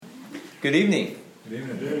Good evening. Good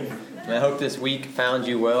evening. I hope this week found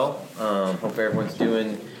you well. Hope everyone's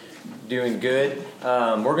doing good.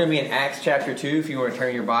 We're going to be in Acts chapter 2 if you want to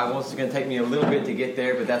turn your Bibles. It's going to take me a little bit to get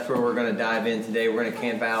there, but that's where we're going to dive in today. We're going to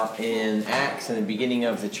camp out in Acts in the beginning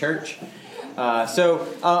of the church. So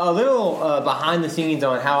a little behind the scenes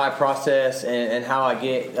on how I process and how I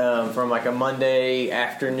get from like a Monday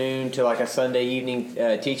afternoon to like a Sunday evening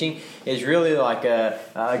teaching is really like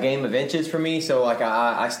a game of inches for me. So like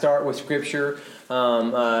I start with Scripture.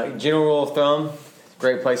 General rule of thumb,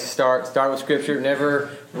 great place to start. Start with Scripture.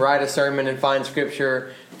 Never write a sermon and find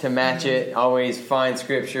Scripture to match it. Always find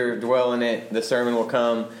Scripture, dwell in it. The sermon will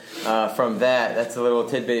come from that. That's a little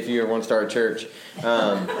tidbit if you ever want to start a church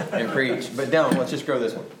and preach. But don't. Let's just grow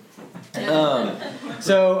this one.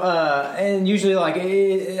 And usually, like,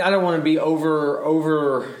 I don't want to be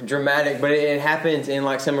over dramatic, but it happens in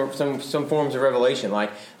like some forms of revelation.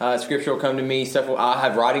 Like Scripture will come to me. I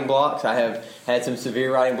have writing blocks. I have had some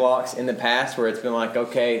severe writing blocks in the past where it's been like,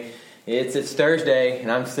 okay, it's Thursday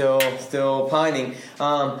and I'm still pining.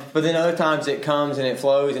 But then other times it comes and it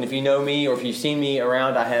flows. And if you know me or if you've seen me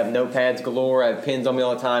around, I have notepads galore. I have pens on me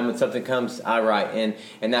all the time. When something comes, I write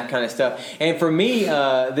and that kind of stuff. And for me,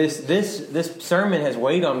 this sermon has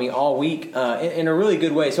weighed on me all week in a really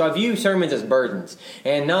good way. So I view sermons as burdens,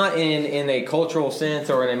 and not in a cultural sense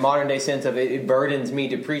or in a modern day sense of it burdens me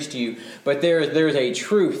to preach to you. But there's a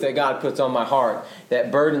truth that God puts on my heart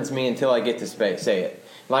that burdens me until I get to say it.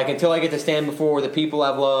 Like until I get to stand before the people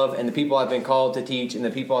I've loved and the people I've been called to teach and the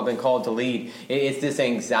people I've been called to lead, it's this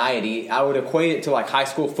anxiety. I would equate it to like high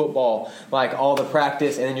school football, like all the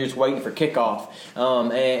practice and then you're just waiting for kickoff.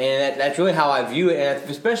 And that's really how I view it. And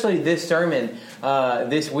especially this sermon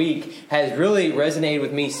this week has really resonated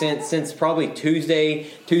with me since probably Tuesday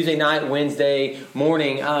night, Wednesday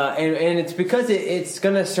morning. And it's because it's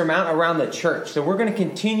going to surmount around the church. So we're going to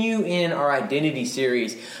continue in our identity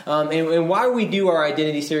series. And why we do our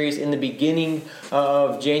identity series in the beginning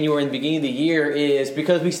of January, in the beginning of the year, is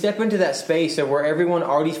because we step into that space of where everyone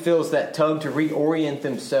already feels that tug to reorient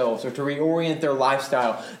themselves or to reorient their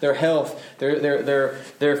lifestyle, their health,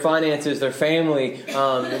 their finances, their family,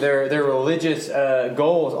 their religious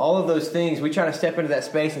goals, all of those things. We try to step into that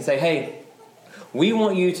space and say, hey, we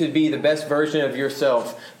want you to be the best version of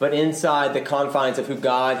yourself, but inside the confines of who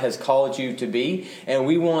God has called you to be. And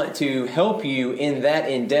we want to help you in that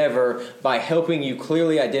endeavor by helping you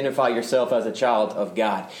clearly identify yourself as a child of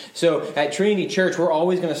God. So at Trinity Church, we're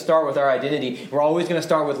always going to start with our identity. We're always going to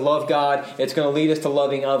start with love God. It's going to lead us to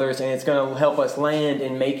loving others, and it's going to help us land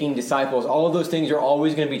in making disciples. All of those things are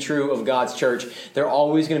always going to be true of God's church. They're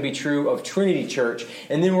always going to be true of Trinity Church.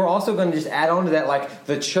 And then we're also going to just add on to that like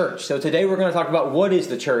the church. So today we're going to talk about what is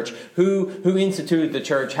the church, who instituted the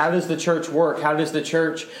church, how does the church work, how does the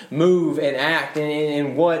church move and act,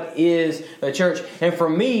 and what is the church. And for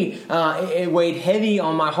me, it weighed heavy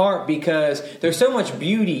on my heart because there's so much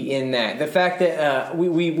beauty in that. The fact that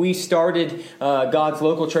we started God's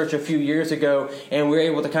local church a few years ago, and we were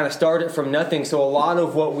able to kind of start it from nothing. So a lot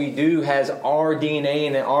of what we do has our DNA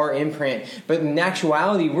and our imprint. But in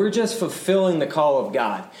actuality, we're just fulfilling the call of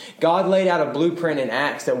God. God laid out a blueprint in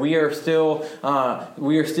Acts that we are still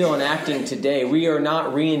enacting today. We are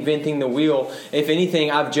not reinventing the wheel. If anything,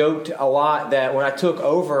 I've joked a lot that when I took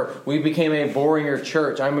over, we became a boringer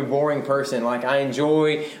church. I'm a boring person. Like I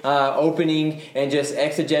enjoy opening and just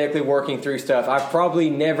exegetically working through stuff. I've probably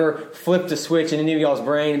never flipped a switch in any of y'all's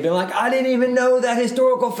brain and been like, I didn't even know that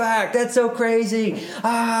historical fact. That's so crazy.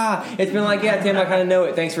 It's been like, yeah, Tim, I kind of know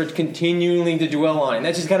it. Thanks for continuing to dwell on it. And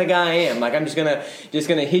that's just the kind of guy I am. Like I'm just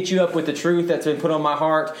gonna hit you up with the truth that's been put on my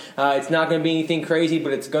heart. It's not going to be anything crazy,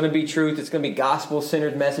 but it's going to be truth. It's going to be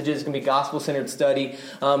gospel-centered messages. It's going to be gospel-centered study.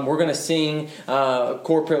 We're going to sing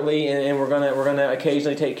corporately, and we're going to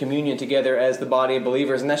occasionally take communion together as the body of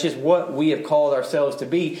believers, and that's just what we have called ourselves to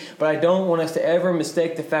be. But I don't want us to ever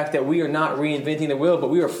mistake the fact that we are not reinventing the wheel, but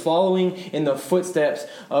we are following in the footsteps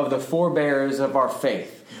of the forebearers of our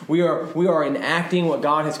faith. We are enacting what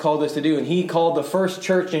God has called us to do. And He called the first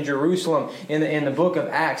church in Jerusalem in the book of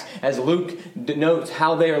Acts, as Luke notes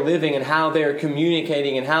how they are living and how they are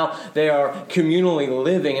communicating and how they are communally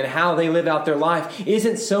living and how they live out their life,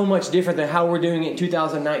 isn't so much different than how we're doing it in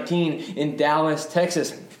 2019 in Dallas,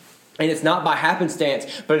 Texas. And it's not by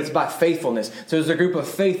happenstance, but it's by faithfulness. So there's a group of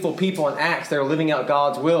faithful people in Acts that are living out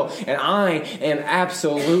God's will. And I am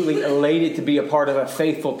absolutely elated to be a part of a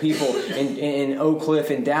faithful people in Oak Cliff,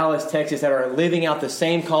 in Dallas, Texas, that are living out the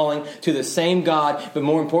same calling to the same God, but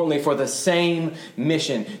more importantly, for the same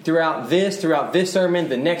mission. Throughout this sermon,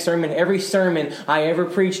 the next sermon, every sermon I ever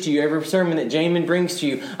preach to you, every sermon that Jamin brings to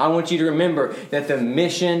you, I want you to remember that the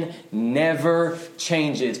mission never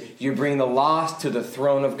changes. You bring the lost to the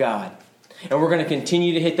throne of God. And we're going to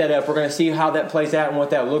continue to hit that up. We're going to see how that plays out and what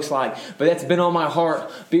that looks like. But that's been on my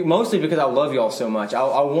heart, mostly because I love y'all so much.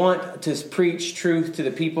 I want to preach truth to the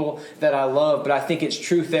people that I love, but I think it's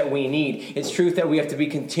truth that we need. It's truth that we have to be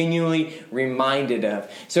continually reminded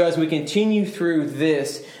of. So as we continue through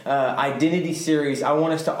this identity series, I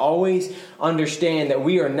want us to always understand that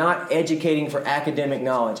we are not educating for academic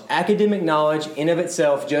knowledge. Academic knowledge in of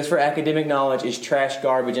itself, just for academic knowledge, is trash,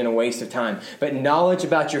 garbage, and a waste of time. But knowledge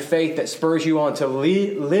about your faith that spurs you on to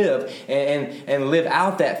live and live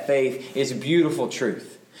out that faith is beautiful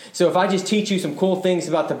truth. So if I just teach you some cool things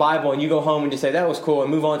about the Bible and you go home and just say, that was cool, and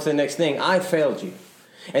move on to the next thing, I failed you.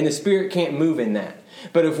 And the Spirit can't move in that.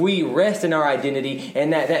 But if we rest in our identity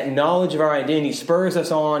and that knowledge of our identity spurs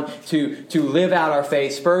us on to live out our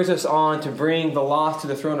faith, spurs us on to bring the lost to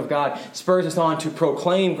the throne of God, spurs us on to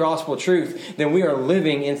proclaim gospel truth, then we are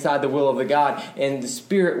living inside the will of the God, and the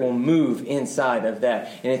Spirit will move inside of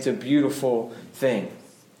that. And it's a beautiful thing.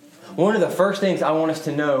 One of the first things I want us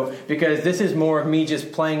to know, because this is more of me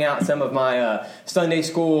just playing out some of my Sunday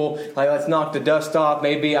school, like let's knock the dust off.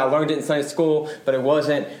 Maybe I learned it in Sunday school, but it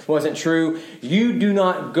wasn't true. You do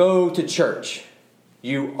not go to church.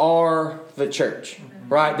 You are the church.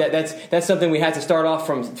 Right? That's something we have to start off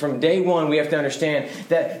from day one. We have to understand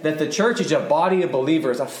that the church is a body of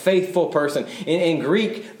believers, a faithful person. In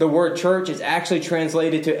Greek, the word church is actually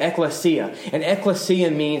translated to ekklesia. And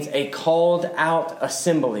ekklesia means a called out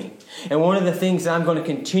assembly. And one of the things that I'm going to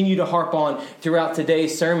continue to harp on throughout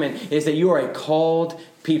today's sermon is that you are a called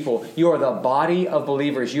people. You are the body of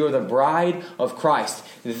believers. You are the bride of Christ.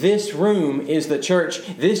 This room is the church.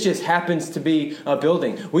 This just happens to be a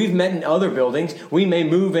building. We've met in other buildings. We may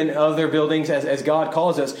move in other buildings as God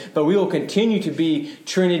calls us, but we will continue to be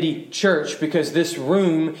Trinity Church because this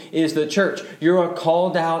room is the church. You're a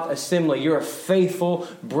called out assembly. You're a faithful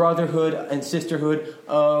brotherhood and sisterhood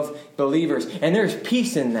of believers. And there's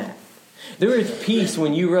peace in that. There is peace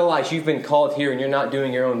when you realize you've been called here and you're not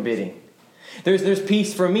doing your own bidding. There's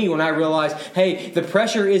peace for me when I realize, hey, the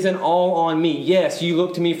pressure isn't all on me. Yes, you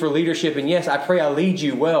look to me for leadership, and yes, I pray I lead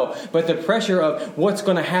you well. But the pressure of what's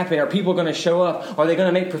going to happen, are people going to show up? Are they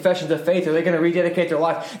going to make professions of faith? Are they going to rededicate their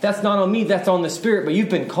life? That's not on me, that's on the Spirit, but you've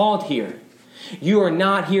been called here. You are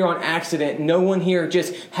not here on accident. No one here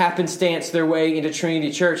just happenstance their way into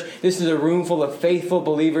Trinity Church. This is a room full of faithful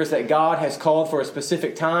believers that God has called for a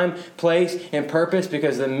specific time, place, and purpose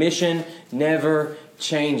because the mission never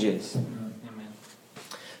changes.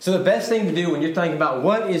 So the best thing to do when you're thinking about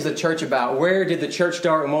what is the church about, where did the church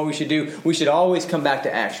start and what we should do, we should always come back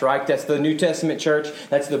to Acts, right? That's the New Testament church.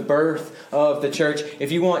 That's the birth of the church.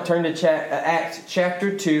 If you want, turn to Acts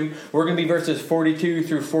chapter 2. We're going to be verses 42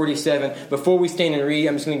 through 47. Before we stand and read,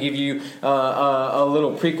 I'm just going to give you a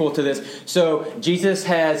little prequel to this. So Jesus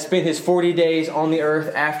has spent his 40 days on the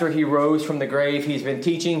earth after he rose from the grave. He's been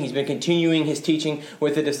teaching. He's been continuing his teaching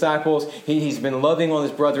with the disciples. He's been loving on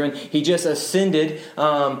his brethren. He just ascended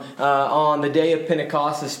on the day of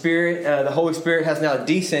Pentecost. The Holy Spirit has now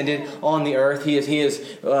descended on the earth. He is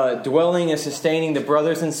dwelling and sustaining the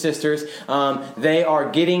brothers and sisters. They are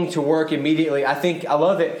getting to work immediately. I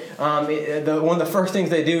love it. One of the first things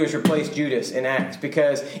they do is replace Judas in Acts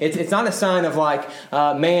because it's not a sign of like,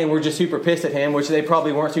 man, we're just super pissed at him, which they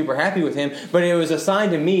probably weren't super happy with him, but it was a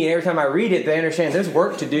sign to me, and every time I read it, they understand there's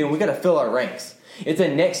work to do, and we got to fill our ranks. It's a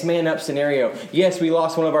next man up scenario. Yes, we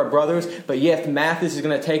lost one of our brothers, but yes, Mathis is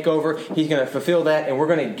going to take over. He's going to fulfill that, and we're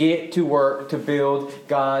going to get to work to build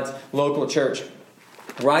God's local church.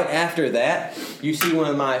 Right after that, you see one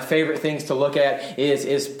of my favorite things to look at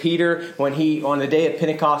is Peter when on the day of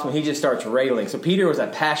Pentecost, when he just starts railing. So Peter was a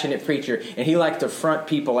passionate preacher, and he liked to front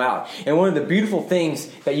people out. And one of the beautiful things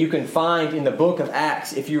that you can find in the book of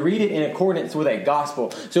Acts, if you read it in accordance with a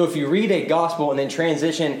gospel. So if you read a gospel and then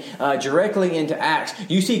transition directly into Acts,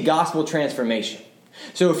 you see gospel transformation.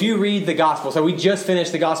 So if you read the Gospel, so we just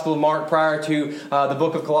finished the Gospel of Mark prior to the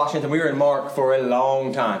book of Colossians, and we were in Mark for a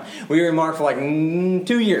long time. We were in Mark for like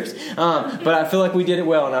 2 years, but I feel like we did it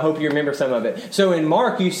well, and I hope you remember some of it. So in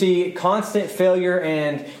Mark, you see constant failure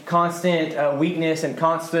and constant weakness and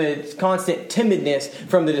constant timidness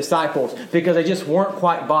from the disciples because they just weren't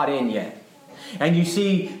quite bought in yet. And you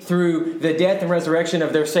see through the death and resurrection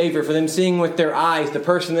of their Savior, for them seeing with their eyes, the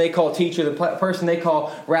person they call teacher, the person they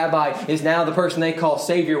call rabbi is now the person they call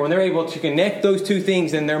Savior. When they're able to connect those two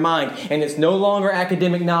things in their mind, and it's no longer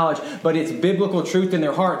academic knowledge, but it's biblical truth in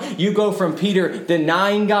their heart, you go from Peter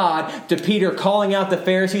denying God to Peter calling out the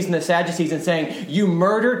Pharisees and the Sadducees and saying, you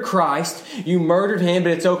murdered Christ, you murdered him,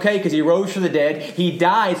 but it's okay because he rose from the dead. He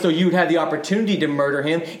died so you would have the opportunity to murder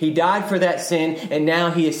him. He died for that sin, and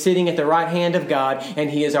now he is sitting at the right hand of God, and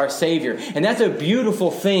he is our Savior. And that's a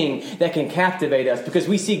beautiful thing that can captivate us, because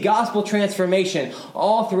we see gospel transformation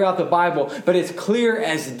all throughout the Bible, but it's clear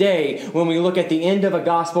as day when we look at the end of a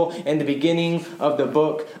gospel and the beginning of the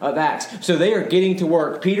book of Acts. So they are getting to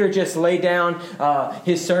work. Peter just laid down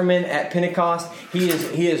his sermon at Pentecost. He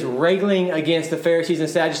is railing against the Pharisees and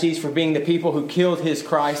Sadducees for being the people who killed his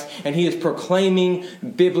Christ, and he is proclaiming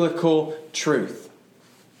biblical truth.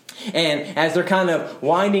 And as they're kind of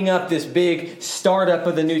winding up this big startup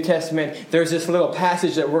of the New Testament, there's this little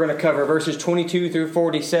passage that we're going to cover, verses 42 through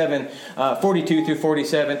 47,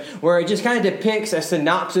 where it just kind of depicts a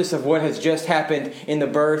synopsis of what has just happened in the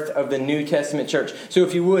birth of the New Testament church. So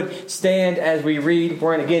if you would stand as we read,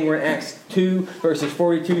 we're in Acts 2, verses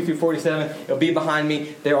 42 through 47. It'll be behind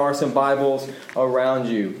me. There are some Bibles around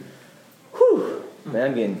you. Whew, man,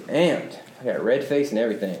 I'm getting amped. I got a red face and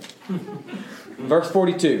everything. Verse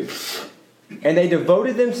 42, and they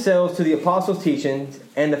devoted themselves to the apostles' teachings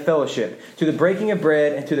and the fellowship, to the breaking of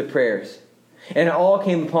bread and to the prayers. And it all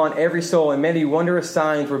came upon every soul, and many wondrous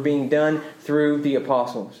signs were being done through the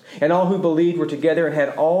apostles. And all who believed were together and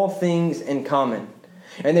had all things in common.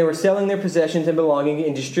 And they were selling their possessions and belongings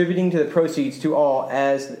and distributing to the proceeds to all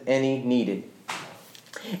as any needed.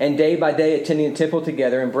 And day by day, attending the temple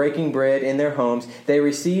together and breaking bread in their homes, they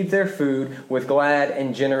received their food with glad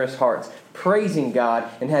and generous hearts, praising God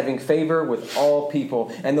and having favor with all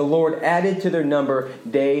people. And the Lord added to their number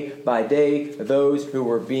day by day those who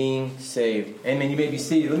were being saved. Amen. You may be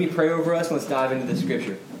seated. Let me pray over us and let's dive into the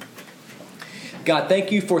scripture. God,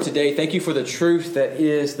 thank you for today. Thank you for the truth that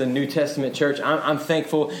is the New Testament church. I'm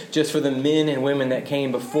thankful just for the men and women that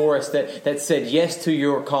came before us that said yes to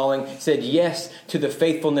your calling, said yes to the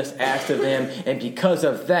faithfulness asked of them. And because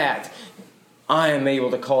of that, I am able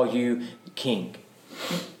to call you King.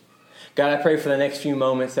 God, I pray for the next few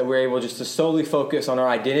moments that we're able just to solely focus on our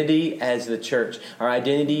identity as the church, our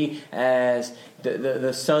identity as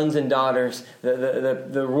the sons and daughters,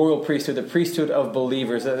 the royal priesthood, the priesthood of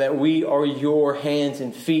believers, that we are your hands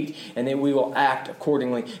and feet, and that we will act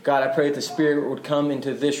accordingly. God, I pray that the Spirit would come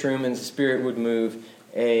into this room and the Spirit would move.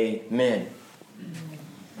 Amen.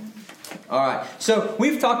 All right. So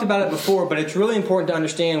we've talked about it before, but it's really important to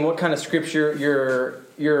understand what kind of scripture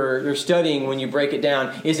you're studying when you break it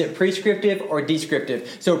down. Is it prescriptive or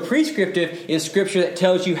descriptive? So prescriptive is scripture that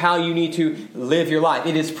tells you how you need to live your life.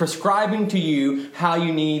 It is prescribing to you how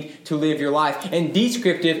you need to live your life. And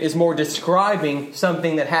descriptive is more describing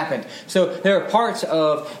something that happened. So there are parts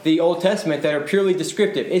of the Old Testament that are purely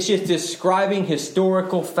descriptive. It's just describing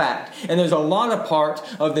historical fact. And there's a lot of parts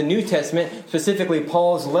of the New Testament, specifically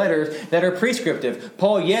Paul's letters, that are prescriptive.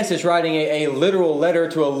 Paul, yes, is writing a literal letter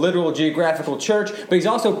to a literal geographical church, but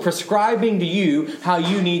he's also prescribing to you how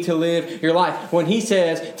you need to live your life. When he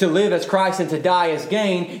says to live as Christ and to die as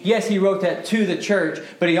gain, yes, he wrote that to the church,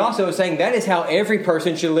 but he also is saying that is how every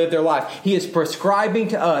person should live their life. He is prescribing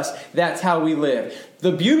to us that's how we live.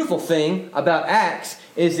 The beautiful thing about Acts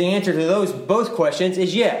is the answer to both questions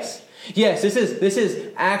is yes. Yes, this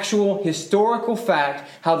is actual historical fact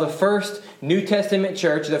how the first New Testament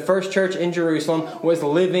church, the first church in Jerusalem, was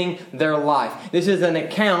living their life. This is an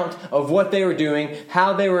account of what they were doing,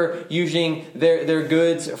 how they were using their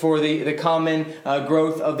goods for the common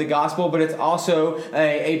growth of the gospel, but it's also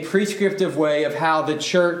a prescriptive way of how the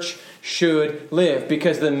church should live,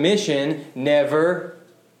 because the mission never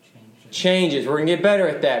changes. We're going to get better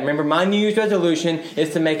at that. Remember, my New Year's resolution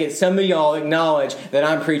is to make it some of y'all acknowledge that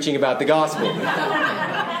I'm preaching about the gospel.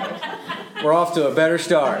 We're off to a better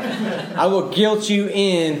start. I will guilt you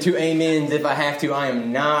into amens if I have to. I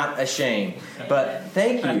am not ashamed. But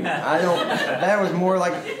thank you. That was more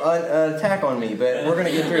like an attack on me, but we're going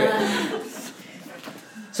to get through it.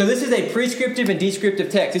 So this is a prescriptive and descriptive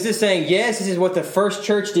text. This is saying, yes, this is what the first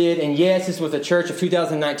church did, and yes, this is what the church of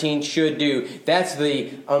 2019 should do. That's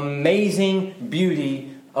the amazing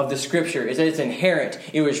beauty of the Scripture, is that it's inherent.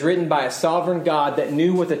 It was written by a sovereign God that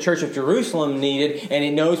knew what the church of Jerusalem needed, and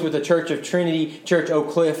it knows what the church of Trinity, Church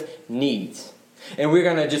Oak Cliff needs. And we're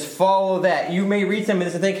going to just follow that. You may read some of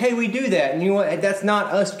this and think, hey, we do that. And you know what? That's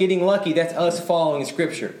not us getting lucky. That's us following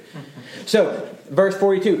Scripture. So, verse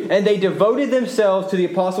 42, and they devoted themselves to the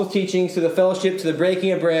apostles' teachings, to the fellowship, to the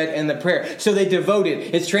breaking of bread, and the prayer. So they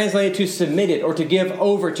devoted. It's translated to submitted or to give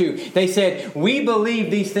over to. They said, we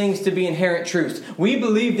believe these things to be inherent truths. We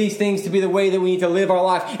believe these things to be the way that we need to live our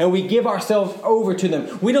life, and we give ourselves over to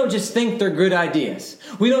them. We don't just think they're good ideas.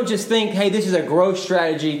 We don't just think, hey, this is a growth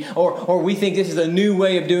strategy, or we think this is a new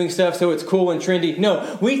way of doing stuff so it's cool and trendy.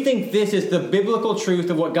 No, we think this is the biblical truth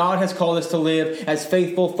of what God has called us to live as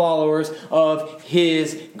faithful followers of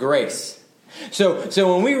His grace.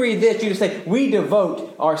 So when we read this, you just say, we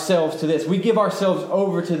devote ourselves to this. We give ourselves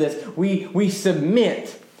over to this. We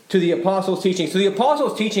submit to the apostles' teachings. So the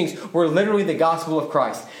apostles' teachings were literally the gospel of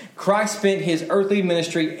Christ. Christ spent His earthly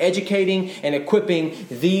ministry educating and equipping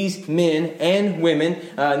these men and women.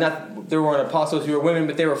 Not there weren't apostles who were women,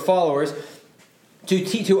 but they were followers.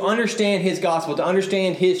 To understand His gospel, to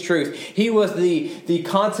understand His truth. He was the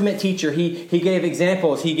consummate teacher. He gave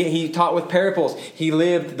examples. He taught with parables. He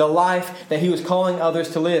lived the life that He was calling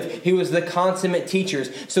others to live. He was the consummate teachers.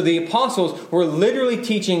 So the apostles were literally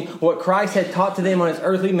teaching what Christ had taught to them on His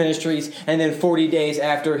earthly ministries, and then 40 days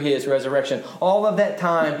after His resurrection. All of that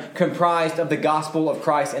time comprised of the gospel of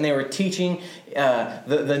Christ, and they were teaching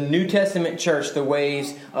the New Testament church the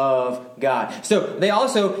ways of God. So they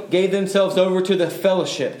also gave themselves over to the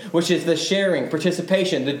fellowship, which is the sharing,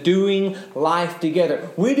 participation, the doing life together.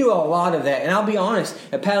 We do a lot of that, and I'll be honest,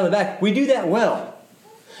 a pat on the back, we do that well.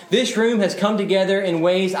 This room has come together in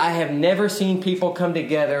ways I have never seen people come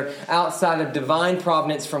together outside of divine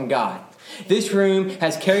providence from God. This room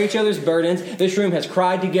has carried each other's burdens. This room has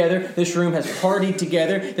cried together. This room has partied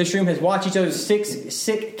together. This room has watched each other's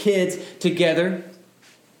sick kids together.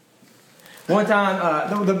 One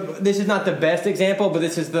time, this is not the best example, but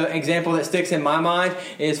this is the example that sticks in my mind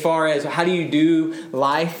as far as how do you do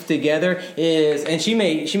life together is, and she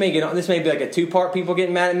may get on, this may be like a two-part people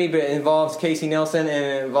getting mad at me, but it involves Casey Nelson and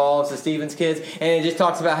it involves the Stevens kids, and it just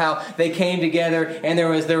talks about how they came together and there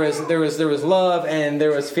was love and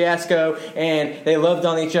there was fiasco and they loved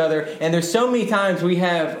on each other. And there's so many times we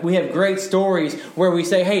have great stories where we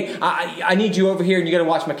say, hey, I need you over here and you got to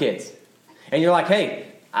watch my kids, and you're like, hey,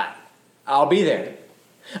 I'll be there.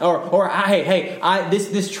 Or hey,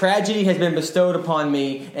 this tragedy has been bestowed upon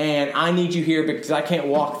me, and I need you here because I can't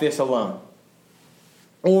walk this alone.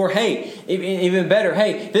 Or, hey, even better,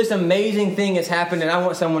 hey, this amazing thing has happened and I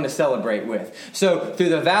want someone to celebrate with. So through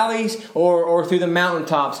the valleys or through the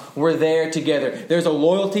mountaintops, we're there together. There's a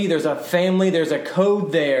loyalty, there's a family, there's a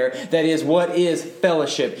code there that is what is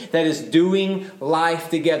fellowship, that is doing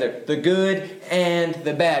life together, the good and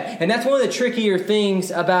the bad. And that's one of the trickier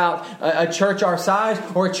things about a church our size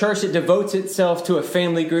or a church that devotes itself to a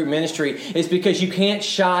family group ministry is because you can't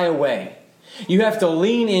shy away. You have to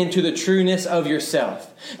lean into the trueness of yourself.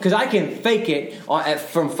 Because I can fake it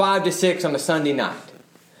from 5 to 6 on a Sunday night.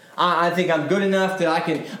 I think I'm good enough that I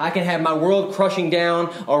can have my world crushing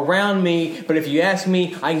down around me. But if you ask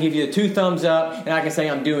me, I can give you the 2 thumbs up and I can say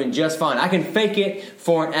I'm doing just fine. I can fake it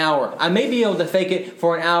for an hour. I may be able to fake it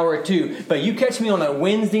for an hour or 2. But you catch me on a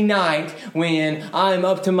Wednesday night when I'm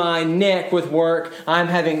up to my neck with work. I'm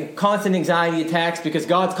having constant anxiety attacks because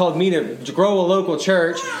God's called me to grow a local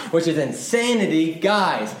church, which is insanity.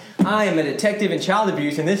 Guys, I am a detective in child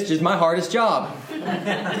abuse and this is just my hardest job.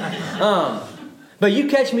 But you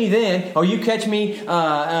catch me then, or you catch me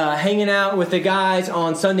hanging out with the guys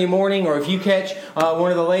on Sunday morning, or if you catch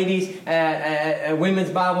one of the ladies at a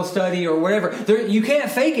women's Bible study or whatever, you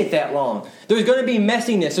can't fake it that long. There's going to be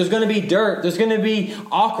messiness. There's going to be dirt. There's going to be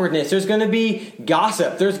awkwardness. There's going to be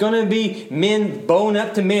gossip. There's going to be men bone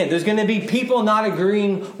up to men. There's going to be people not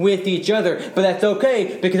agreeing with each other. But that's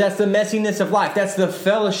okay because that's the messiness of life. That's the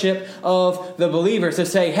fellowship of the believers to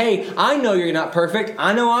say, hey, I know you're not perfect.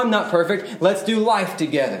 I know I'm not perfect. Let's do life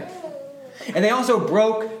together. And they also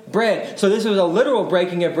broke bread. So this was a literal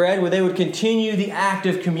breaking of bread where they would continue the act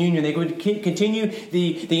of communion. They would continue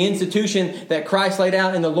the institution that Christ laid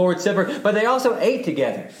out in the Lord's Supper. But they also ate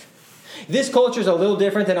together. This culture is a little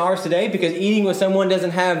different than ours today because eating with someone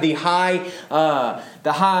doesn't have the high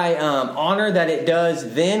honor that it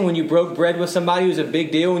does then. When you broke bread with somebody, it was a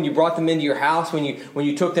big deal. When you brought them into your house, when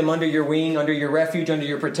you took them under your wing, under your refuge, under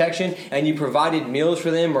your protection, and you provided meals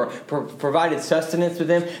for them or provided sustenance for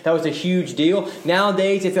them, that was a huge deal.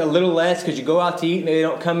 Nowadays, it's a little less because you go out to eat and they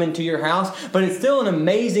don't come into your house. But it's still an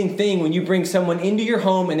amazing thing when you bring someone into your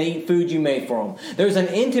home and they eat food you made for them. There's an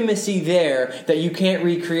intimacy there that you can't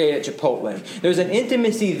recreate at Chipotle. There's an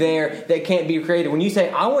intimacy there that can't be created. When you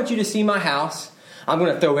say, I want you to see my house, I'm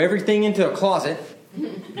going to throw everything into a closet,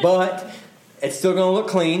 but It's still going to look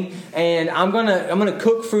clean, and I'm gonna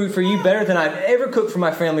cook food for you better than I've ever cooked for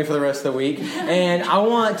my family for the rest of the week. And I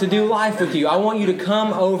want to do life with you. I want you to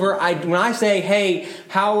come over. When I say, "Hey,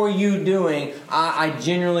 how are you doing?" I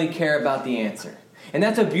genuinely care about the answer. And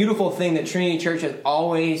that's a beautiful thing that Trinity Church has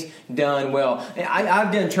always done well.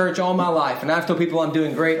 I've done church all my life, and I've told people I'm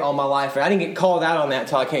doing great all my life, and I didn't get called out on that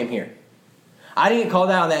until I came here. I didn't get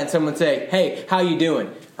called out on that and someone say, "Hey, how you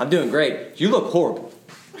doing?" "I'm doing great." "You look horrible."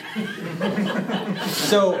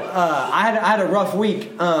 So I had a rough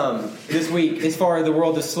week this week as far as the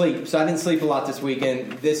world of sleep. So I didn't sleep a lot this week,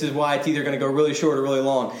 and this is why it's either going to go really short or really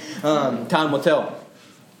long. Time will tell.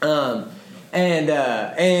 And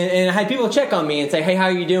I had people check on me and say, "Hey, how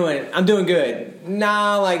are you doing?" "I'm doing good."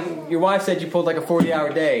 "Nah, like your wife said you pulled like a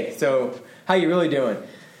 40-hour day. So how you really doing?"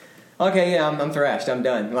 "Okay, yeah, I'm thrashed. I'm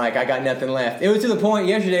done. Like, I got nothing left." It was to the point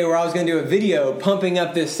yesterday where I was going to do a video pumping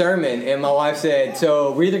up this sermon, and my wife said,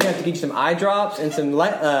 "So we're either going to have to get you some eye drops and some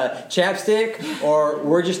chapstick, or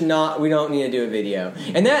we don't need to do a video."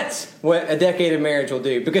 And that's what a decade of marriage will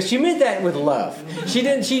do, because she meant that with love. She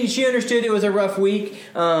understood it was a rough week.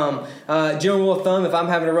 General rule of thumb, if I'm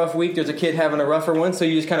having a rough week, there's a kid having a rougher one, so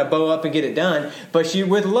you just kind of bow up and get it done. But she,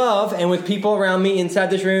 with love and with people around me inside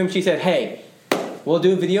this room, she said, "Hey, we'll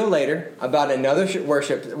do a video later about another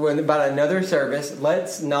about another service.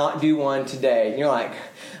 Let's not do one today." And you're like,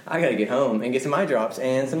 I got to get home and get some eye drops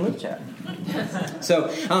and some lip chat. So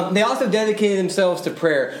they also dedicated themselves to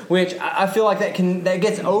prayer, which I feel like that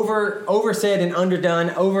gets oversaid and underdone,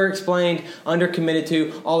 overexplained, undercommitted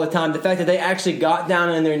to all the time. The fact that they actually got down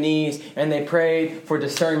on their knees and they prayed for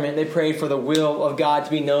discernment. They prayed for the will of God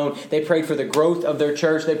to be known. They prayed for the growth of their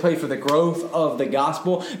church. They prayed for the growth of the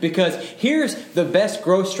gospel. Because here's the best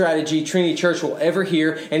growth strategy Trinity Church will ever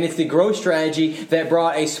hear, and it's the growth strategy that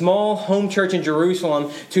brought a small home church in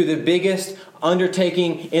Jerusalem to the biggest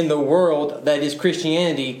undertaking in the world that is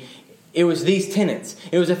Christianity. It was these tenets.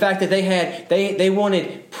 It was the fact that they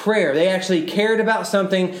wanted prayer. They actually cared about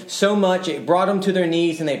something so much it brought them to their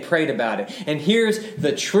knees and they prayed about it. And here's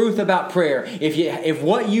the truth about prayer. If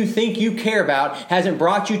what you think you care about hasn't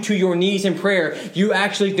brought you to your knees in prayer, you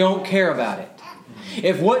actually don't care about it.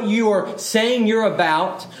 If what you are saying you're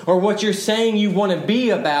about, or what you're saying you want to be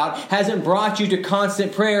about, hasn't brought you to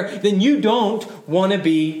constant prayer, then you don't want to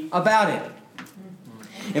be about it.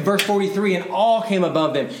 In verse 43, and all came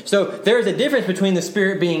above them. So there's a difference between the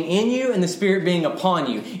Spirit being in you and the Spirit being upon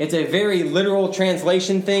you. It's a very literal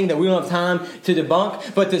translation thing that we don't have time to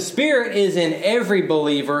debunk. But the Spirit is in every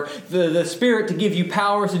believer. The Spirit to give you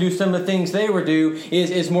powers to do some of the things they would do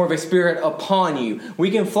is more of a Spirit upon you. We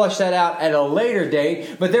can flush that out at a later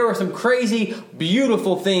date. But there were some crazy,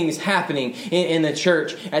 beautiful things happening in the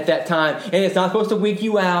church at that time. And it's not supposed to wig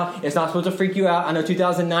you out. It's not supposed to freak you out. I know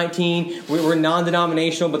 2019, we're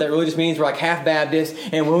non-denominational, but that really just means we're like half Baptist.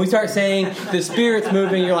 And when we start saying the Spirit's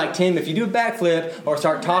moving, you're like, "Tim, if you do a backflip or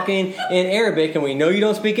start talking in Arabic, and we know you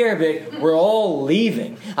don't speak Arabic, we're all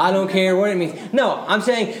leaving. I don't care what it means." No, I'm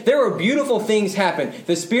saying there were beautiful things happen.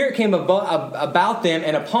 The Spirit came about them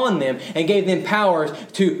and upon them and gave them powers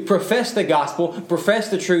to profess the gospel, profess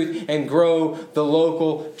the truth, and grow the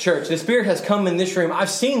local church. The Spirit has come in this room.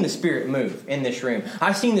 I've seen the Spirit move in this room.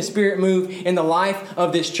 I've seen the Spirit move in the life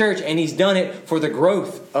of this church, and He's done it for the growth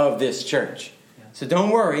of this church. So don't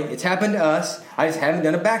worry, it's happened to us. I just haven't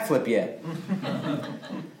done a backflip yet.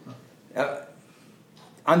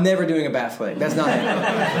 I'm never doing a backflip. That's not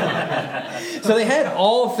happening. So they had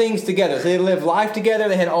all things together. So they lived life together.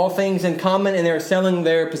 They had all things in common, and they were selling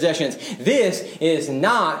their possessions. This is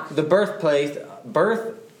not the birthplace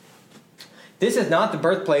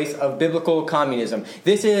of biblical communism.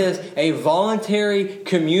 This is a voluntary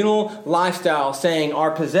communal lifestyle saying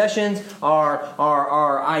our possessions,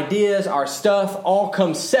 our ideas, our stuff all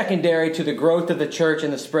come secondary to the growth of the church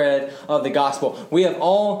and the spread of the gospel. We have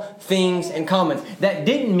all things in common. That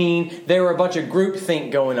didn't mean there were a bunch of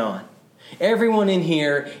groupthink going on. Everyone in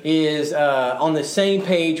here is on the same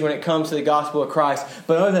page when it comes to the gospel of Christ.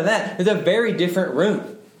 But other than that, it's a very different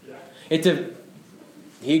room.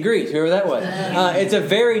 He agrees, whoever that was. It's a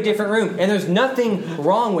very different room. And there's nothing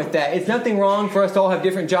wrong with that. It's nothing wrong for us to all have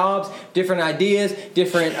different jobs, different ideas,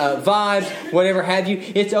 different vibes, whatever have you.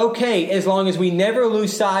 It's okay as long as we never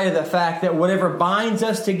lose sight of the fact that whatever binds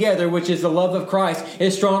us together, which is the love of Christ,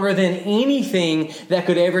 is stronger than anything that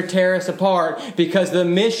could ever tear us apart, because the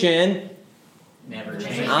mission never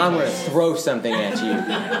changes. I'm going to throw something at you.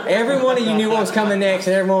 Every one of you knew what was coming next,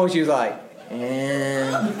 and everyone was like,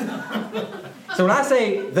 So when I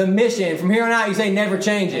say the mission, from here on out, you say never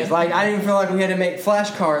changes. Like, I didn't even feel like we had to make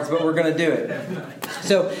flashcards, but we're going to do it.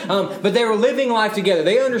 So, but they were living life together.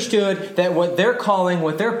 They understood that what their calling,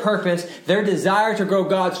 what their purpose, their desire to grow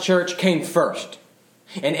God's church came first.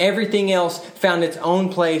 And everything else found its own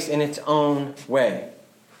place in its own way.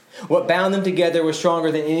 What bound them together was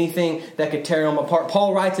stronger than anything that could tear them apart.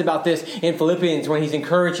 Paul writes about this in Philippians when he's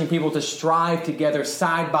encouraging people to strive together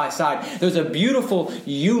side by side. There's a beautiful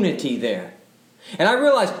unity there. And I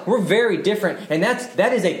realize we're very different, and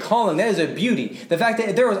that is a calling, that is a beauty. The fact that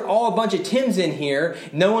if there was all a bunch of Tims in here,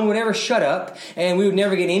 no one would ever shut up, and we would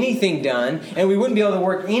never get anything done, and we wouldn't be able to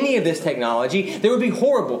work any of this technology. That would be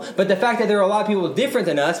horrible. But the fact that there are a lot of people different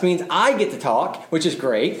than us means I get to talk, which is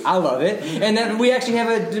great. I love it. And that we actually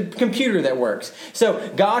have a computer that works.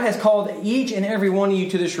 So God has called each and every one of you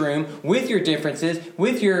to this room with your differences,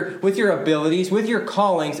 with your abilities, with your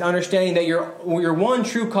callings, understanding that your one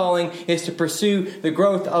true calling is to pursue the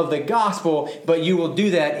growth of the gospel, but you will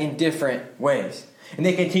do that in different ways. And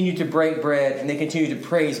they continue to break bread, and they continue to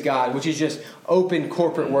praise God, which is just open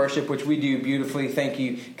corporate worship, which we do beautifully. Thank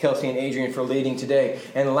you, Kelsey and Adrian, for leading today.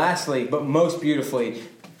 And lastly, but most beautifully,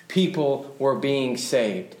 people were being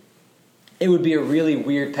saved. It would be a really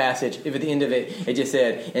weird passage if at the end of it, it just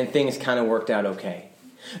said, and things kind of worked out okay.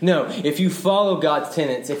 No, if you follow God's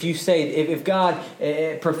tenets, if you say, if God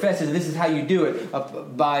professes this is how you do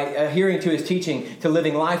it, by adhering to His teaching, to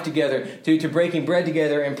living life together, to breaking bread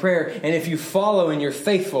together in prayer, and if you follow and you're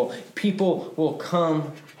faithful, people will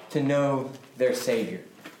come to know their Savior.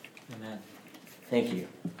 Amen. Thank you.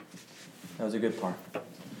 That was a good part.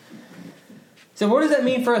 So what does that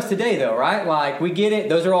mean for us today, though, right? Like, we get it.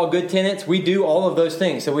 Those are all good tenets. We do all of those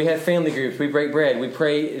things. So we have family groups. We break bread. We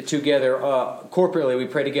pray together corporately. We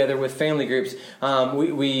pray together with family groups.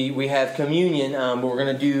 We have communion. We're going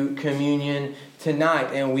to do communion tonight,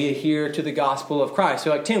 and we adhere to the gospel of Christ. So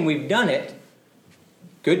like, Tim, we've done it.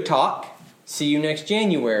 Good talk. See you next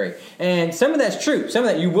January. And some of that's true. Some of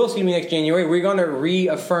that, you will see me next January. We're going to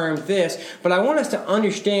reaffirm this. But I want us to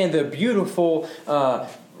understand the beautiful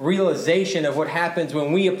realization of what happens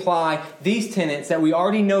when we apply these tenets that we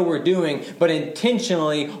already know we're doing, but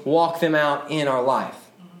intentionally walk them out in our life.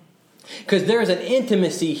 Because there's an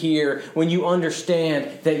intimacy here when you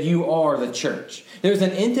understand that you are the church. There's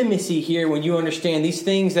an intimacy here when you understand these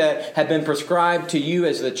things that have been prescribed to you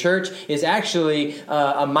as the church is actually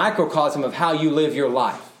a microcosm of how you live your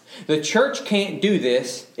life. The church can't do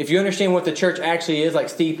this. If you understand what the church actually is, like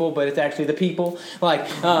steeple, but it's actually the people. Like,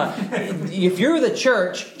 if you're the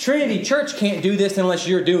church, Trinity Church can't do this unless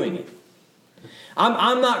you're doing it.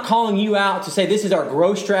 I'm not calling you out to say this is our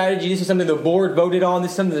growth strategy. This is something the board voted on.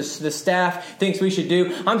 This is something the staff thinks we should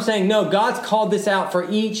do. I'm saying, no, God's called this out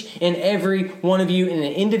for each and every one of you in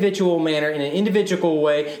an individual manner, in an individual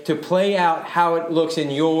way, to play out how it looks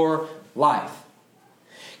in your life.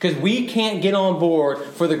 Because we can't get on board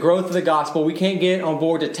for the growth of the gospel. We can't get on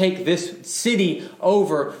board to take this city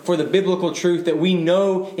over for the biblical truth that we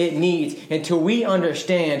know it needs until we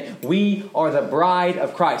understand we are the bride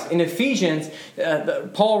of Christ. In Ephesians,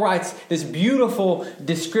 Paul writes this beautiful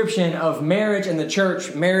description of marriage in the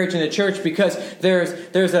church, because there's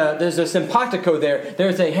a sympatico there.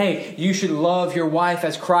 There's a, hey, you should love your wife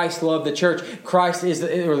as Christ loved the church. Church is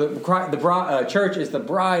the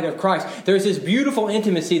bride of Christ. There's this beautiful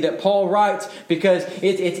intimacy that Paul writes because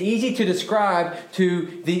it's easy to describe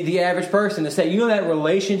to the average person to say, you know that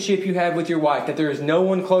relationship you have with your wife, that there is no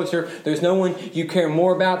one closer, there's no one you care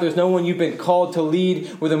more about, there's no one you've been called to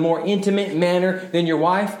lead with a more intimate manner than your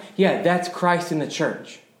wife? Yeah, that's Christ in the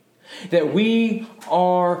church. That we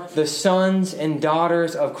are the sons and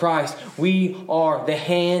daughters of Christ. We are the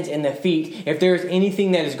hands and the feet. If there's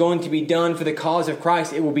anything that is going to be done for the cause of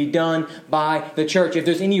Christ, it will be done by the church. If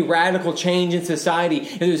there's any radical change in society,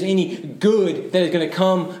 if there's any good that is going to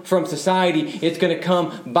come from society, it's going to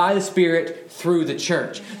come by the Spirit through the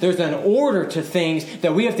church. There's an order to things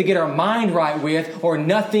that we have to get our mind right with, or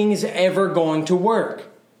nothing's ever going to work.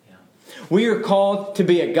 We are called to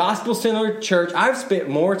be a gospel-centered church. I've spent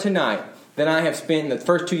more tonight than I have spent in the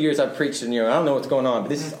first 2 years I've preached in here. I don't know what's going on, but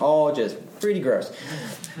this is all just pretty gross.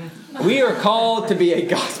 We are called to be a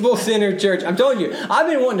gospel-centered church. I'm telling you, I've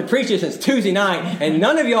been wanting to preach this since Tuesday night, and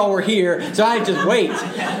none of y'all were here, so I had to just wait.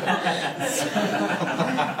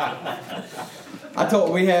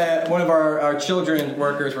 We had one of our children's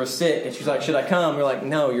workers were sick, and she's like, should I come? We're like,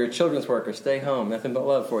 no, you're a children's worker. Stay home. Nothing but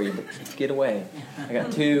love for you. But get away. I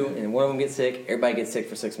got 2, and one of them gets sick. Everybody gets sick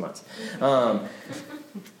for 6 months.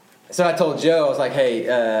 So I told Joe, I was like, hey,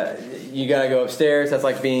 you got to go upstairs. That's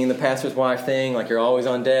like being the pastor's wife thing. Like, you're always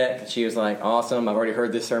on deck. And she was like, awesome. I've already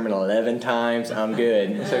heard this sermon 11 times. I'm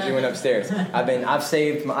good. So she went upstairs. I've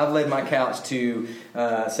led my couch to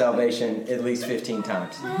salvation at least 15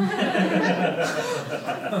 times.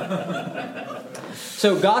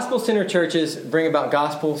 So gospel-centered churches bring about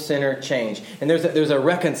gospel-centered change. And there's a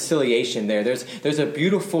reconciliation there. There's a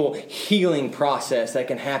beautiful healing process that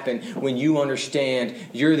can happen when you understand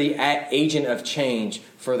you're the agent of change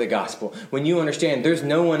for the gospel. When you understand there's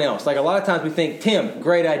no one else. Like a lot of times we think, Tim,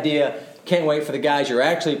 great idea. Can't wait for the guys you're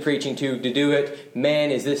actually preaching to do it.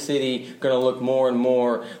 Man, is this city going to look more and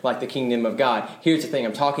more like the kingdom of God? Here's the thing.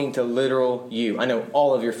 I'm talking to literal you. I know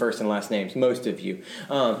all of your first and last names, most of you.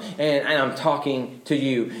 And I'm talking to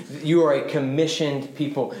you. You are a commissioned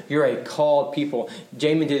people. You're a called people.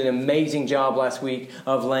 Jamin did an amazing job last week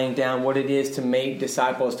of laying down what it is to make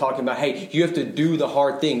disciples, talking about, hey, you have to do the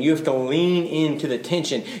hard thing. You have to lean into the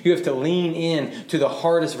tension. You have to lean in to the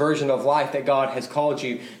hardest version of life that God has called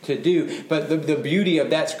you to do. But the beauty of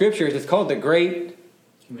that scripture is it's called the Great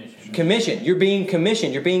Commission. You're being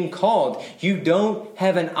commissioned. You're being called. You don't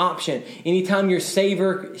have an option. Anytime your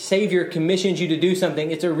Savior commissions you to do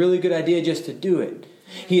something, it's a really good idea just to do it.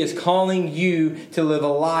 He is calling you to live a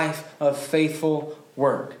life of faithful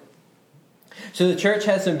work. So the church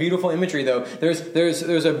has some beautiful imagery, though.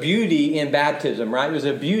 There's a beauty in baptism, right? There's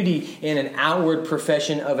a beauty in an outward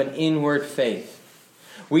profession of an inward faith.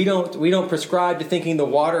 We don't prescribe to thinking the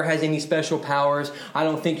water has any special powers. I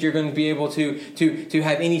don't think you're going to be able to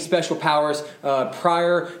have any special powers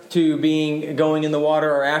prior to going in the water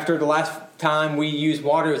or after. The last time we used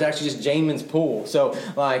water, it was actually just Jamin's pool. So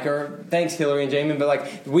thanks Hillary and Jamin,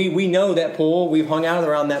 but we know that pool. We've hung out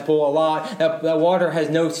around that pool a lot. That water has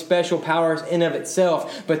no special powers in of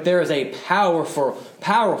itself, but there is a powerful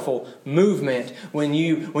movement when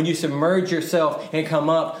you submerge yourself and come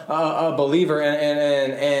up a believer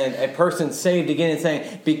and a person saved again, and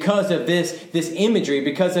saying, because of this imagery,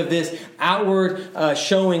 because of this outward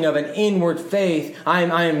showing of an inward faith, I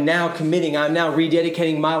am now committing, I'm now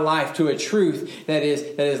rededicating my life to a truth that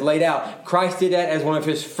is laid out. Christ did that as one of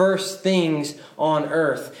his first things on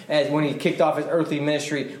earth, as when he kicked off his earthly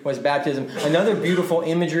ministry, was baptism. Another beautiful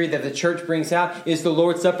imagery that the church brings out is the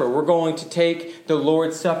Lord's Supper. We're going to take the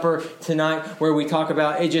Lord's Supper tonight, where we talk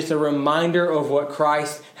about it's just a reminder of what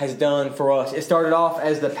Christ has done for us. It started off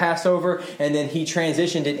as the Passover, and then he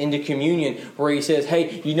transitioned it into communion, where he says,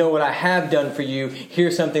 hey, you know what I have done for you?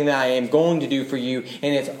 Here's something that I am going to do for you.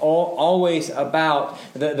 And it's always about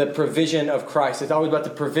the provision of Christ. It's always about the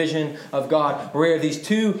provision of God. Where these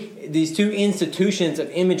two institutions of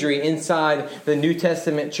imagery inside the New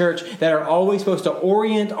Testament church that are always supposed to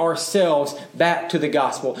orient ourselves back to the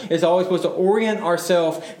gospel. It's always supposed to orient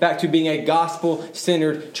ourselves back to being a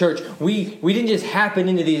gospel-centered church. We didn't just happen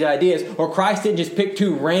into these ideas, or Christ didn't just pick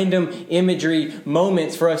two random imagery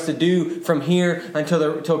moments for us to do from here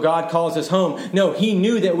until God calls us home. No, he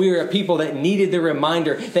knew that we were a people that needed the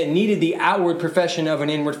reminder, that needed the outward profession of an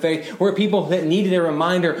inward faith. We're people that needed a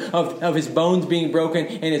reminder of his bones being broken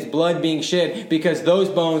and his blood being shed, because those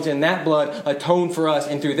bones and that blood atone for us.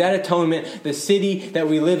 And through that atonement, the city that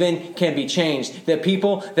we live in can be changed. The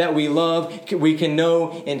people that we love, we can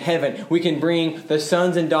know in heaven. We can bring the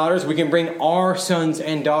sons and daughters, we can bring our sons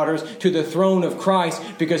and daughters to the throne of Christ,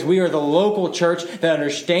 because we are the local church that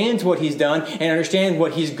understands what he's done and understands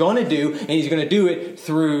what he's going to do, and he's going to do it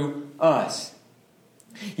through us.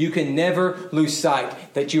 You can never lose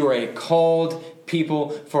sight that you are a called people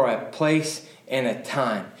for a place and a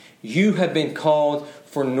time. You have been called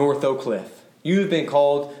for North Oak Cliff. You have been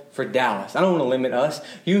called for Dallas. I don't want to limit us.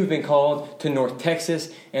 You have been called to North Texas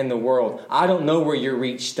and the world. I don't know where your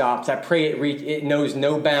reach stops. I pray it knows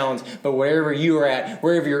no bounds. But wherever you are at,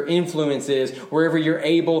 wherever your influence is, wherever you're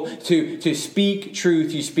able to speak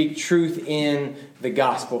truth, you speak truth in the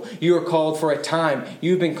gospel. You are called for a time.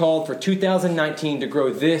 You've been called for 2019 to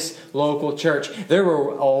grow this local church. There were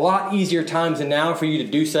a lot easier times than now for you to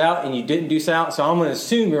deuce out, and you didn't deuce out, so I'm going to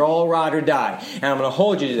assume you're all ride or die. And I'm going to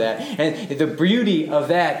hold you to that. And the beauty of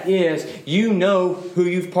that is you know who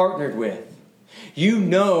you've partnered with. You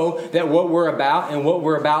know that what we're about and what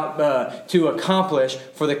we're about to accomplish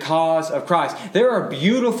for the cause of Christ. There are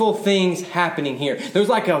beautiful things happening here. There's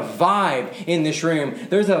like a vibe in this room.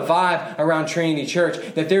 There's a vibe around Trinity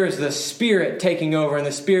Church that there is the Spirit taking over and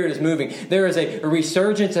the Spirit is moving. There is a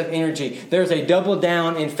resurgence of energy. There's a double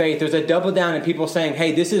down in faith. There's a double down in people saying,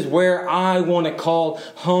 hey, this is where I want to call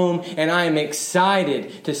home, and I am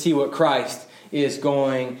excited to see what Christ is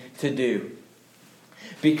going to do.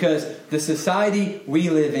 Because the society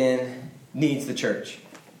we live in needs the church.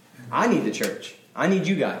 I need the church. I need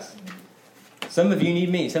you guys. Some of you need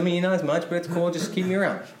me. Some of you not as much, but it's cool. Just keep me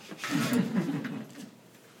around.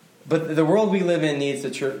 But the world we live in needs the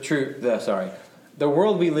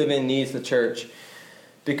world we live in needs the church,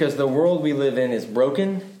 because the world we live in is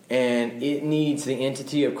broken and it needs the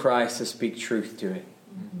entity of Christ to speak truth to it.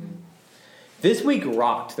 This week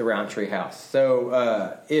rocked the Roundtree House.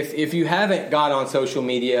 So if you haven't got on social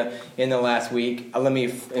media in the last week, let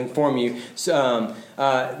me inform you.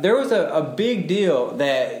 There was a big deal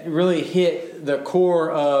that really hit the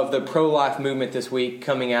core of the pro-life movement this week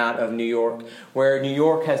coming out of New York, where New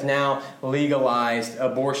York has now legalized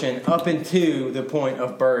abortion up into the point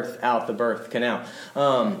of birth out the birth canal.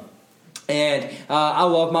 And I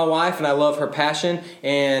love my wife, and I love her passion,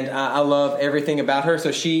 and I love everything about her.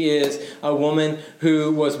 So she is a woman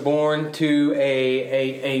who was born to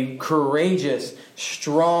a courageous,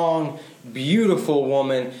 strong, beautiful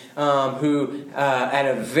woman who, at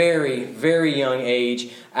a very, very young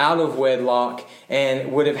age, out of wedlock,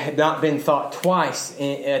 and would have not been thought twice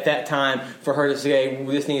at that time for her to say,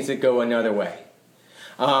 this needs to go another way.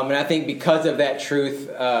 And I think because of that truth,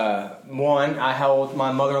 one, I hold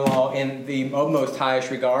my mother-in-law in the utmost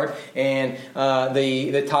highest regard, and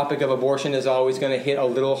the topic of abortion is always going to hit a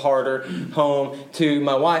little harder home to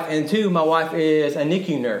my wife. And two, my wife is a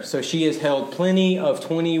NICU nurse, so she has held plenty of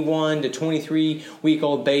 21 to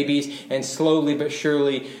 23-week-old babies and slowly but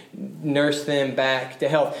surely nursed them back to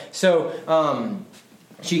health. So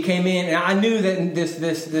she came in, and I knew that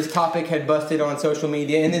this topic had busted on social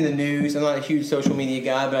media and in the news. I'm not a huge social media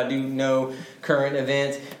guy, but I do know current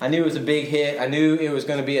events. I knew it was a big hit. I knew it was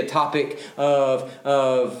going to be a topic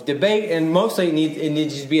of debate, and mostly it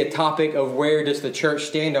needs to be a topic of where does the church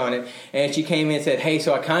stand on it. And she came in and said, hey,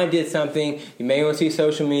 so I kind of did something. You may want to see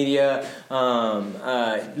social media.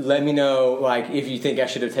 Let me know if you think I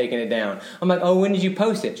should have taken it down. I'm like, oh, when did you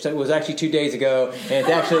post it? So it was actually 2 days ago, and it's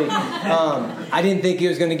actually, I didn't think it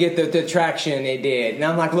was going to get the traction it did. And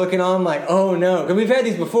I'm looking on, oh no, because we've had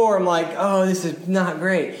these before. I'm oh, this is not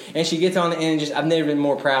great. And she gets on and I've never been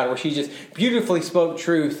more proud, where she just beautifully spoke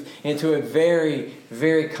truth into a very,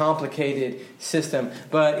 very complicated system,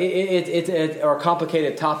 but it's a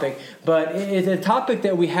complicated topic, but it's a topic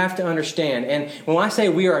that we have to understand. And when I say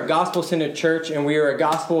we are a gospel-centered church and we are a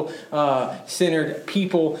gospel-centered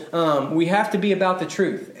people, we have to be about the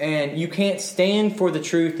truth. And you can't stand for the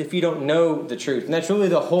truth if you don't know the truth. And that's really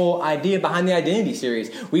the whole idea behind the Identity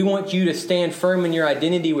series. We want you to stand firm in your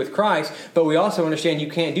identity with Christ, but we also understand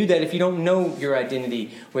you can't do that if you don't know your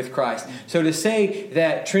identity with Christ. So to say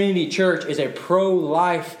that Trinity Church is a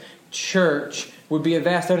pro-life church would be a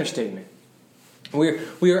vast understatement.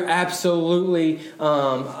 We are absolutely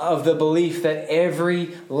of the belief that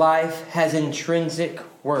every life has intrinsic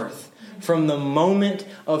worth. From the moment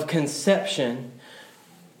of conception,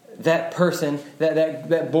 that person,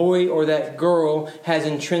 that boy or that girl has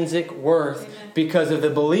intrinsic worth because of the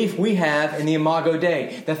belief we have in the Imago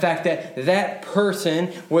Dei. The fact that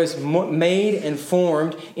person was made and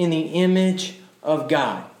formed in the image of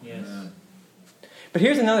God. Yes. But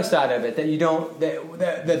here's another side of it that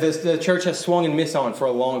the church has swung and missed on for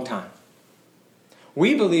a long time.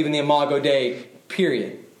 We believe in the Imago Dei,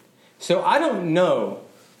 period. So I don't know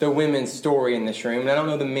the women's story in this room, and I don't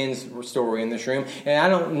know the men's story in this room, and I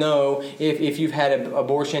don't know if you've had an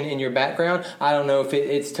abortion in your background. I don't know if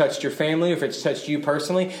it's touched your family, or if it's touched you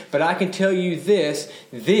personally, but I can tell you this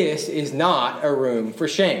is not a room for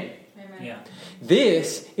shame. Amen. Yeah.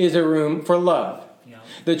 This is a room for love. Yeah.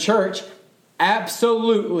 The church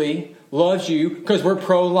absolutely loves you because we're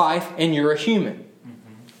pro-life and you're a human.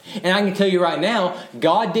 Mm-hmm. And I can tell you right now,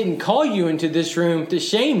 God didn't call you into this room to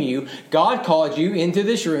shame you. God called you into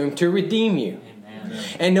this room to redeem you. Amen.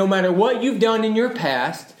 And no matter what you've done in your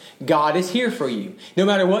past, God is here for you. No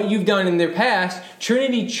matter what you've done in their past,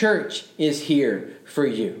 Trinity Church is here for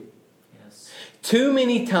you. Too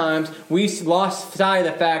many times we've lost sight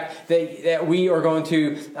of the fact that we are going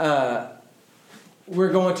to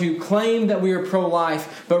we're going to claim that we are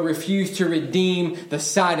pro-life, but refuse to redeem the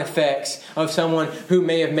side effects of someone who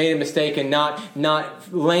may have made a mistake and not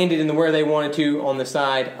landed in where they wanted to on the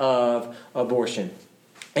side of abortion.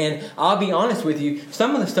 And I'll be honest with you,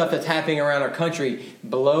 some of the stuff that's happening around our country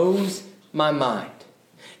blows my mind.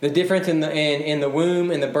 The difference in the womb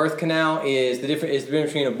and the birth canal is the difference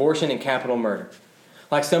between abortion and capital murder.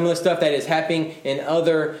 Like some of the stuff that is happening in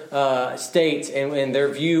other states and their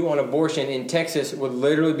view on abortion in Texas would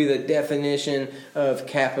literally be the definition of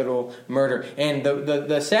capital murder. And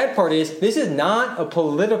the sad part is, this is not a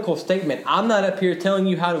political statement. I'm not up here telling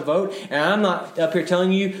you how to vote, and I'm not up here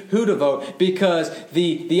telling you who to vote, because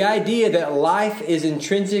the idea that life is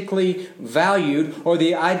intrinsically valued, or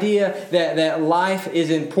the idea that life is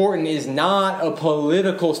important, is not a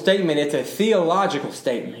political statement. It's a theological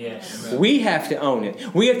statement. Yes. We have to own it.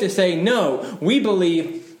 We have to say, no, we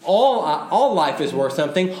believe all life is worth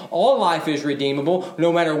something. All life is redeemable,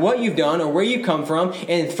 no matter what you've done or where you come from.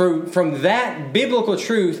 And from that biblical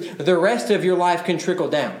truth, the rest of your life can trickle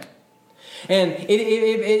down. And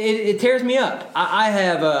it tears me up.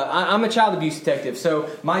 I'm a child abuse detective, so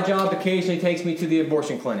my job occasionally takes me to the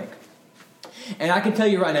abortion clinic. And I can tell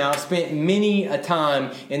you right now, I've spent many a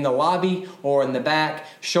time in the lobby or in the back,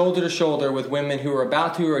 shoulder to shoulder with women who are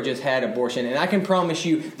about to or just had abortion. And I can promise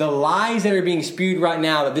you, the lies that are being spewed right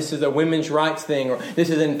now, that this is a women's rights thing or this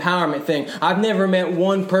is an empowerment thing. I've never met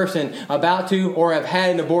one person about to or have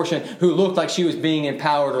had an abortion who looked like she was being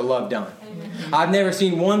empowered or loved on. I've never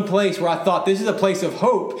seen one place where I thought, this is a place of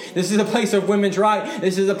hope. This is a place of women's rights.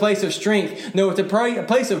 This is a place of strength. No, it's a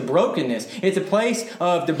place of brokenness. It's a place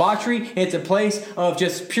of debauchery. It's a place of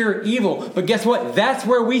just pure evil. But guess what? That's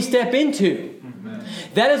where we step into.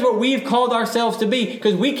 That is what we've called ourselves to be,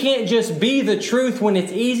 because we can't just be the truth when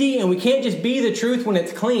it's easy, and we can't just be the truth when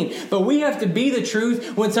it's clean. But we have to be the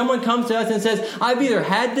truth when someone comes to us and says, I've either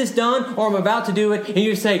had this done or I'm about to do it. And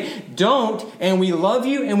you say, don't, and we love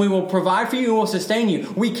you and we will provide for you and we'll sustain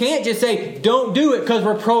you. We can't just say, don't do it because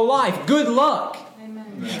we're pro-life. Good luck.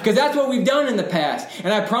 Because that's what we've done in the past.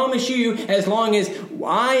 And I promise you, as long as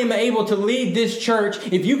I am able to lead this church,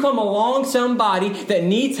 if you come along somebody that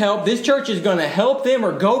needs help, this church is going to help them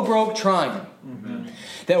or go broke trying.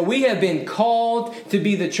 That we have been called to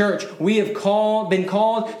be the church. We have been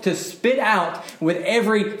called to spit out with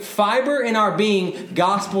every fiber in our being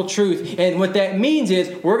gospel truth. And what that means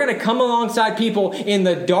is we're going to come alongside people in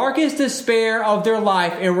the darkest despair of their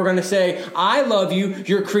life, and we're going to say, I love you,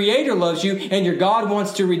 your Creator loves you, and your God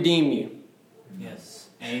wants to redeem you. Yes.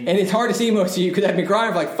 Amen. And it's hard to see most of you because I've been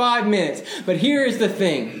crying for like 5 minutes. But here is the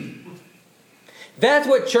thing. That's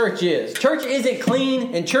what church is. Church isn't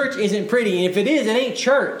clean and church isn't pretty. And if it is, it ain't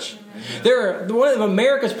church. One of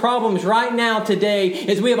America's problems right now today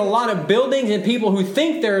is we have a lot of buildings and people who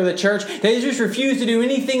think they're the church. They just refuse to do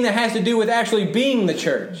anything that has to do with actually being the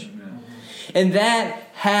church. And that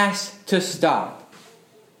has to stop.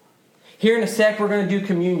 Here in a sec, we're going to do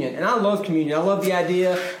communion. And I love communion. I love the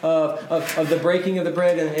idea of the breaking of the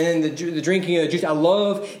bread and the drinking of the juice. I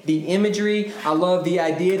love the imagery. I love the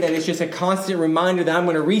idea that it's just a constant reminder that I'm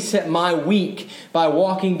going to reset my week by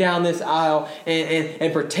walking down this aisle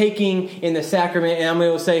and partaking in the sacrament. And I'm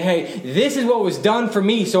going to say, hey, this is what was done for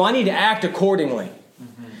me, so I need to act accordingly.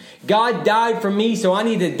 God died for me, so I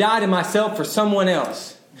need to die to myself for someone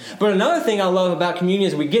else. But another thing I love about communion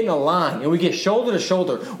is we get in a line and we get shoulder to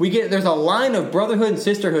shoulder. There's a line of brotherhood and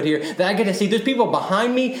sisterhood here that I get to see. There's people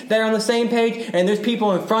behind me that are on the same page, and there's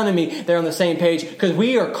people in front of me that are on the same page, because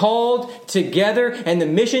we are called together, and the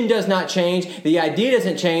mission does not change. The idea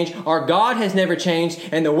doesn't change. Our God has never changed,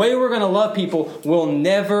 and the way we're going to love people will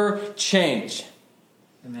never change.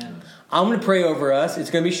 Amen. I'm going to pray over us. It's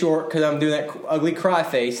going to be short because I'm doing that ugly cry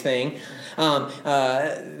face thing. They're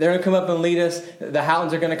going to come up and lead us. The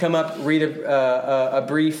Houghtons are going to come up, read a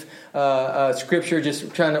brief scripture,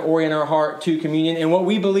 just trying to orient our heart to communion. And what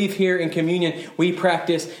we believe here in communion, we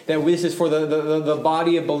practice that this is for the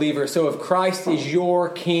body of believers. So if Christ is your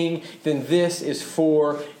king, then this is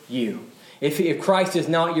for you. If Christ is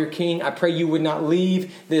not your king, I pray you would not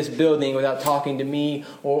leave this building without talking to me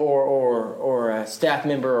or a staff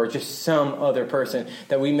member or just some other person,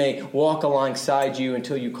 that we may walk alongside you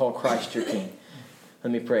until you call Christ your king.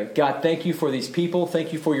 Let me pray. God, thank you for these people.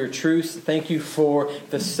 Thank you for your truths. Thank you for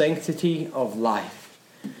the sanctity of life.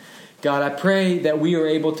 God, I pray that we are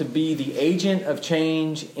able to be the agent of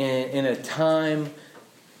change in a time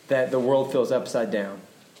that the world feels upside down.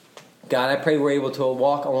 God, I pray we're able to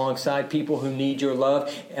walk alongside people who need your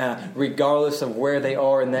love, regardless of where they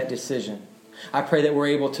are in that decision. I pray that we're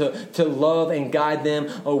able to love and guide them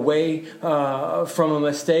away from a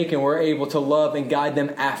mistake, and we're able to love and guide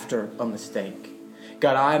them after a mistake.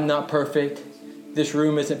 God, I am not perfect. This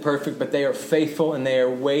room isn't perfect, but they are faithful, and they are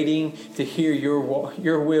waiting to hear your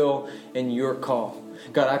will and your call.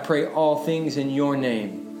 God, I pray all things in your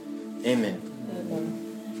name. Amen.